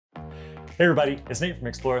Hey everybody, it's Nate from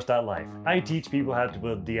EXPLORIST.life. I teach people how to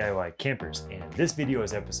build DIY campers, and this video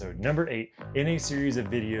is episode number 8 in a series of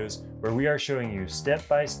videos where we are showing you step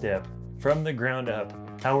by step, from the ground up,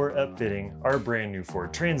 how we're upfitting our brand new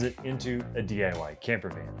Ford Transit into a DIY camper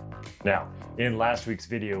van. Now, in last week's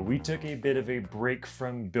video, we took a bit of a break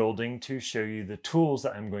from building to show you the tools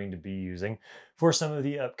that I'm going to be using for some of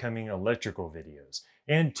the upcoming electrical videos.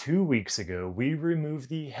 And 2 weeks ago, we removed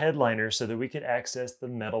the headliner so that we could access the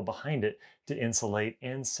metal behind it to insulate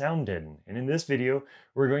and sound deaden. And in this video,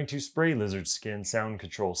 we're going to spray lizard skin sound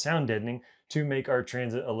control sound deadening to make our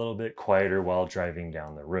Transit a little bit quieter while driving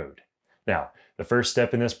down the road. Now, the first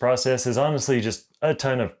step in this process is honestly just a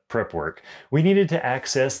ton of prep work. We needed to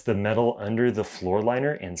access the metal under the floor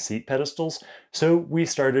liner and seat pedestals, so we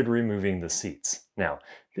started removing the seats. Now,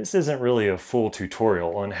 this isn't really a full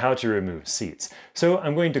tutorial on how to remove seats, so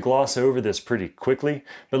I'm going to gloss over this pretty quickly,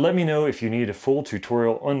 but let me know if you need a full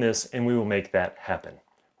tutorial on this and we will make that happen.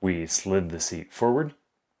 We slid the seat forward,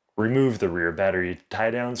 removed the rear battery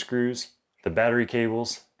tie-down screws, the battery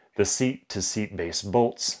cables, the seat-to-seat base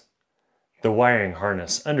bolts, the wiring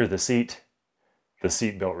harness under the seat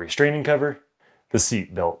belt restraining cover, the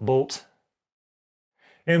seat belt bolt,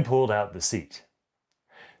 and pulled out the seat.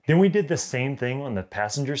 Then we did the same thing on the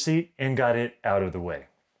passenger seat and got it out of the way.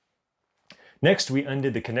 Next, we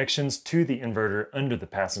undid the connections to the inverter under the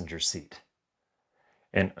passenger seat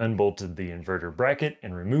and unbolted the inverter bracket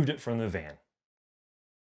and removed it from the van.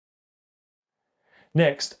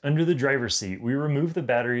 Next, under the driver's seat, we removed the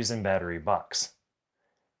batteries and battery box,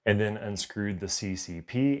 and then unscrewed the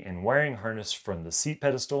CCP and wiring harness from the seat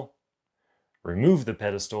pedestal, removed the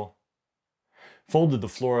pedestal, folded the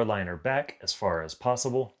floor liner back as far as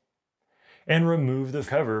possible, and removed the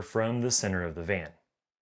cover from the center of the van.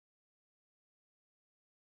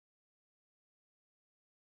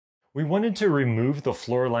 We wanted to remove the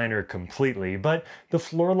floor liner completely, but the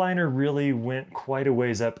floor liner really went quite a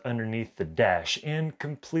ways up underneath the dash and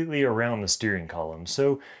completely around the steering column.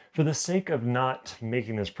 So for the sake of not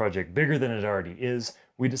making this project bigger than it already is,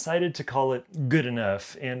 we decided to call it good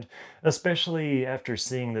enough, and especially after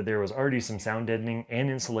seeing that there was already some sound deadening and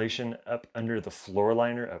insulation up under the floor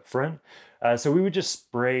liner up front, so we would just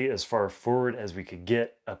spray as far forward as we could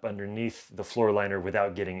get up underneath the floor liner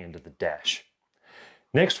without getting into the dash.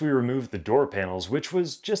 Next, we removed the door panels, which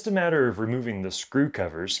was just a matter of removing the screw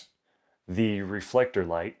covers, the reflector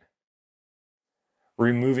light,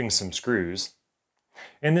 removing some screws,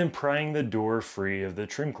 and then prying the door free of the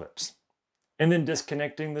trim clips, and then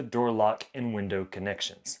disconnecting the door lock and window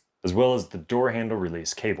connections, as well as the door handle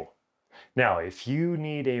release cable. Now, if you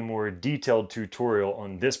need a more detailed tutorial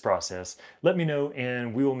on this process, let me know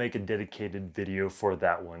and we will make a dedicated video for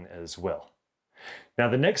that one as well. Now,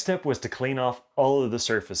 the next step was to clean off all of the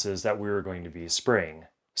surfaces that we were going to be spraying.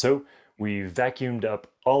 So we vacuumed up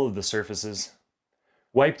all of the surfaces,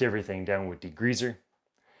 wiped everything down with degreaser,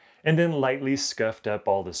 and then lightly scuffed up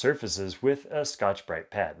all the surfaces with a Scotch-Brite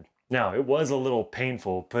pad. Now, it was a little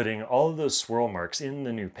painful putting all of those swirl marks in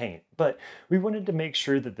the new paint, but we wanted to make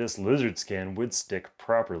sure that this lizard skin would stick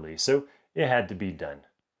properly, so it had to be done.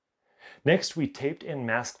 Next, we taped and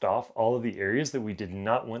masked off all of the areas that we did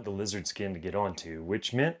not want the lizard skin to get onto,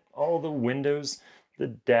 which meant all the windows, the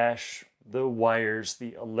dash, the wires,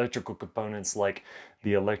 the electrical components like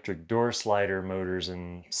the electric door slider motors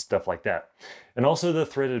and stuff like that, and also the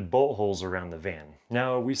threaded bolt holes around the van.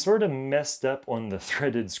 Now, we sort of messed up on the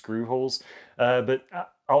threaded screw holes, but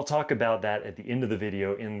I'll talk about that at the end of the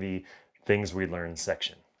video in the Things We Learned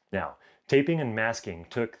section. Now, taping and masking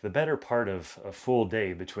took the better part of a full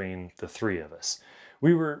day between the three of us.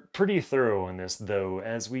 We were pretty thorough on this though,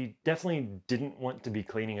 as we definitely didn't want to be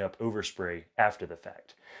cleaning up overspray after the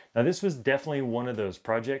fact. Now, this was definitely one of those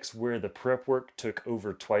projects where the prep work took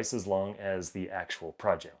over twice as long as the actual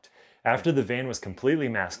project. After the van was completely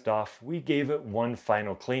masked off, we gave it one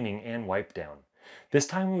final cleaning and wipe down. This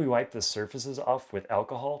time we wiped the surfaces off with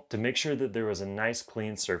alcohol to make sure that there was a nice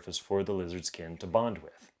clean surface for the lizard skin to bond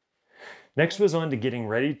with. Next was on to getting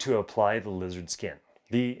ready to apply the lizard skin.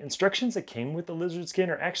 The instructions that came with the lizard skin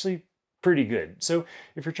are actually pretty good. So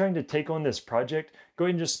if you're trying to take on this project, go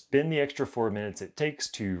ahead and just spend the extra 4 minutes it takes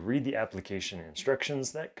to read the application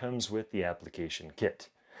instructions that comes with the application kit.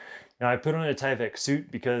 Now, I put on a Tyvek suit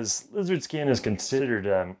because lizard skin is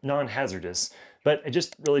considered non-hazardous, but I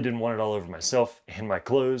just really didn't want it all over myself and my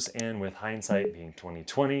clothes, and with hindsight being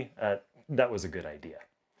 2020, that was a good idea.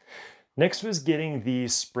 Next was getting the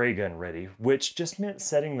spray gun ready, which just meant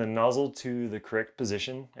setting the nozzle to the correct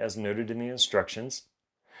position as noted in the instructions,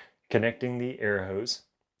 connecting the air hose,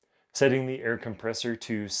 setting the air compressor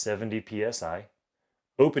to 70 psi,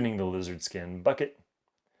 opening the lizard skin bucket,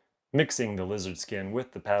 mixing the lizard skin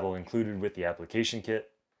with the paddle included with the application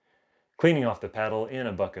kit, cleaning off the paddle in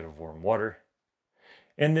a bucket of warm water,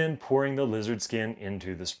 and then pouring the lizard skin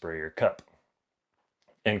into the sprayer cup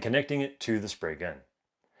and connecting it to the spray gun.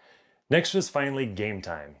 Next was finally game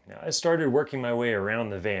time. Now, I started working my way around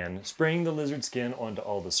the van, spraying the lizard skin onto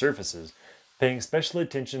all the surfaces, paying special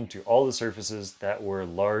attention to all the surfaces that were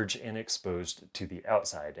large and exposed to the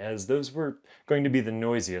outside, as those were going to be the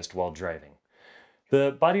noisiest while driving.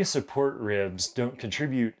 The body support ribs don't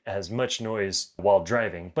contribute as much noise while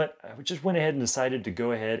driving, but I just went ahead and decided to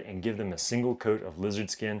go ahead and give them a single coat of lizard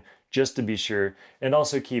skin just to be sure, and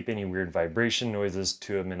also keep any weird vibration noises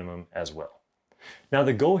to a minimum as well. Now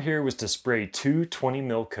the goal here was to spray two 20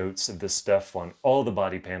 ml coats of this stuff on all the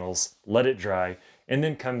body panels, let it dry, and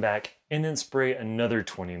then come back and then spray another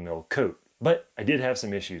 20 ml coat. But I did have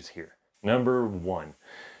some issues here. Number one,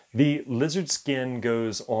 the lizard skin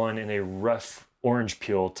goes on in a rough orange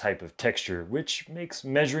peel type of texture, which makes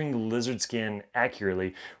measuring the lizard skin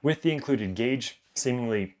accurately with the included gauge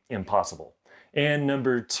seemingly impossible. And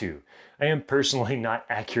number two, I am personally not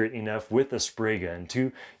accurate enough with a spray gun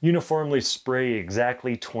to uniformly spray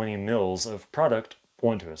exactly 20 mils of product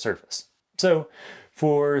onto a surface. So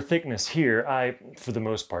for thickness here, I, for the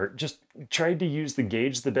most part, just tried to use the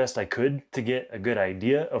gauge the best I could to get a good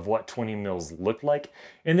idea of what 20 mils looked like,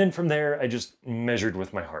 and then from there I just measured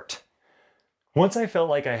with my heart. Once I felt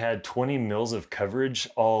like I had 20 mils of coverage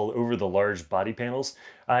all over the large body panels,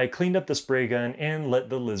 I cleaned up the spray gun and let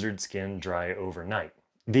the lizard skin dry overnight.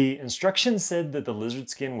 The instructions said that the lizard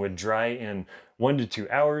skin would dry in 1 to 2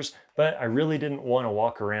 hours, but I really didn't want to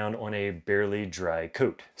walk around on a barely dry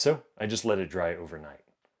coat, so I just let it dry overnight.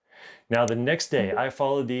 Now the next day I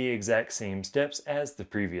followed the exact same steps as the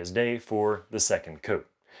previous day for the second coat,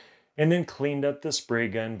 and then cleaned up the spray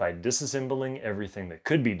gun by disassembling everything that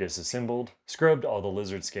could be disassembled, scrubbed all the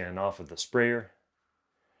lizard skin off of the sprayer,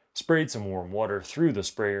 sprayed some warm water through the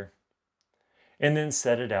sprayer, and then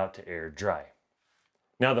set it out to air dry.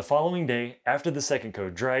 Now the following day, after the second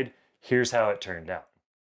coat dried, here's how it turned out.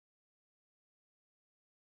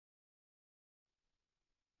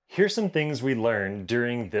 Here's some things we learned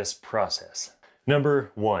during this process.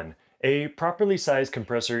 Number one, a properly sized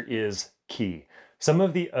compressor is key. Some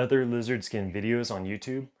of the other lizard skin videos on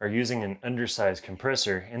YouTube are using an undersized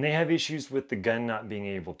compressor, and they have issues with the gun not being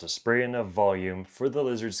able to spray enough volume for the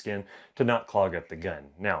lizard skin to not clog up the gun.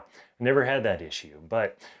 Now, I never had that issue,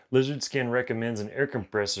 but Lizard Skin recommends an air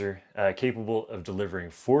compressor capable of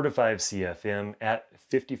delivering 4 to 5 CFM at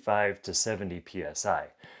 55 to 70 PSI.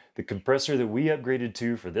 The compressor that we upgraded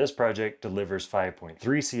to for this project delivers 5.3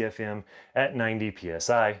 CFM at 90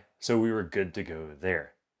 PSI, so we were good to go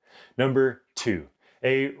there. Number two,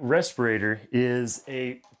 a respirator is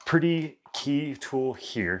a pretty key tool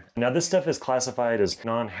here. Now this stuff is classified as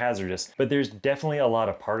non-hazardous, but there's definitely a lot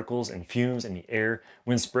of particles and fumes in the air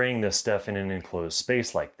when spraying this stuff in an enclosed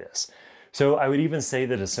space like this. So I would even say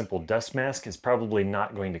that a simple dust mask is probably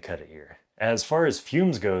not going to cut it here. As far as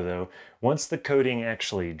fumes go though, once the coating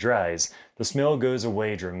actually dries, the smell goes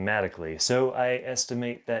away dramatically, so I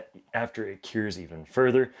estimate that after it cures even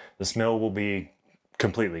further, the smell will be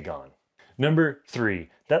completely gone. Number three,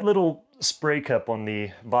 that little spray cup on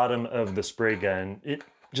the bottom of the spray gun, it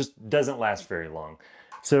just doesn't last very long.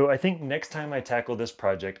 So I think next time I tackle this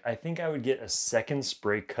project, I think I would get a second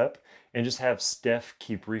spray cup and just have Steph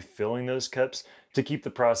keep refilling those cups to keep the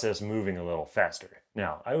process moving a little faster.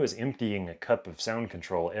 Now, I was emptying a cup of sound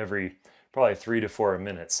control every probably 3 to 4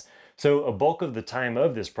 minutes. So a bulk of the time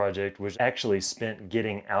of this project was actually spent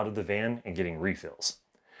getting out of the van and getting refills.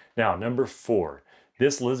 Now, number four,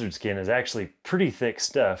 this lizard skin is actually pretty thick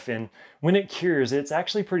stuff, and when it cures, it's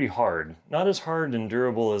actually pretty hard. Not as hard and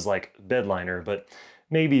durable as like bed liner, but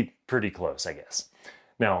maybe pretty close, I guess.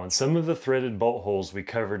 Now, on some of the threaded bolt holes we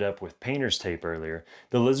covered up with painter's tape earlier,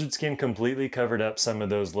 the lizard skin completely covered up some of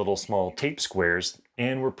those little small tape squares,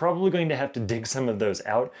 and we're probably going to have to dig some of those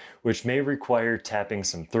out, which may require tapping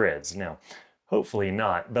some threads. Now, hopefully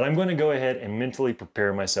not, but I'm going to go ahead and mentally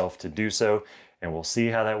prepare myself to do so, and we'll see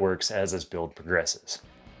how that works as this build progresses.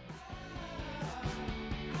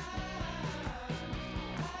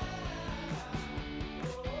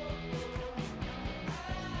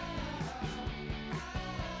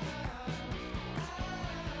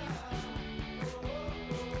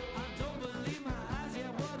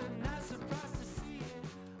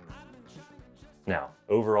 Now,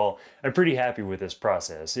 overall, I'm pretty happy with this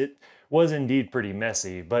process. It was indeed pretty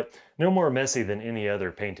messy, but no more messy than any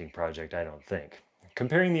other painting project, I don't think.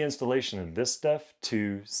 Comparing the installation of this stuff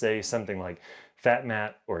to, say, something like Fat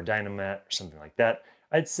Mat or Dynamat or something like that,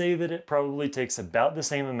 I'd say that it probably takes about the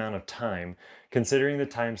same amount of time considering the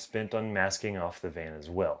time spent on masking off the van as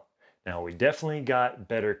well. Now, we definitely got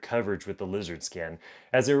better coverage with the lizard scan,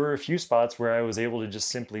 as there were a few spots where I was able to just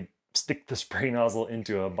simply stick the spray nozzle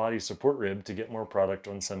into a body support rib to get more product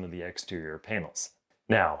on some of the exterior panels.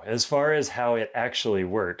 Now, as far as how it actually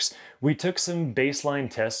works, we took some baseline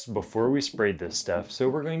tests before we sprayed this stuff, so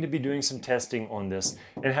we're going to be doing some testing on this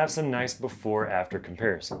and have some nice before-after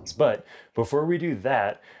comparisons. But before we do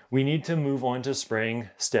that, we need to move on to spraying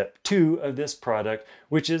step 2 of this product,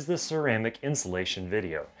 which is the ceramic insulation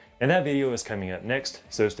video. And that video is coming up next,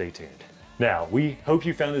 so stay tuned. Now, we hope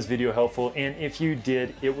you found this video helpful, and if you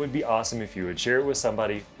did, it would be awesome if you would share it with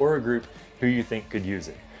somebody or a group who you think could use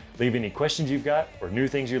it. Leave any questions you've got or new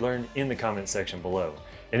things you learned in the comments section below.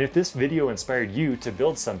 And if this video inspired you to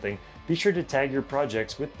build something, be sure to tag your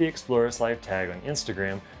projects with the Explorist Life tag on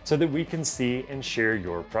Instagram so that we can see and share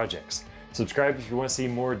your projects. Subscribe if you want to see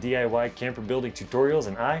more DIY camper building tutorials,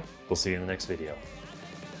 and I will see you in the next video.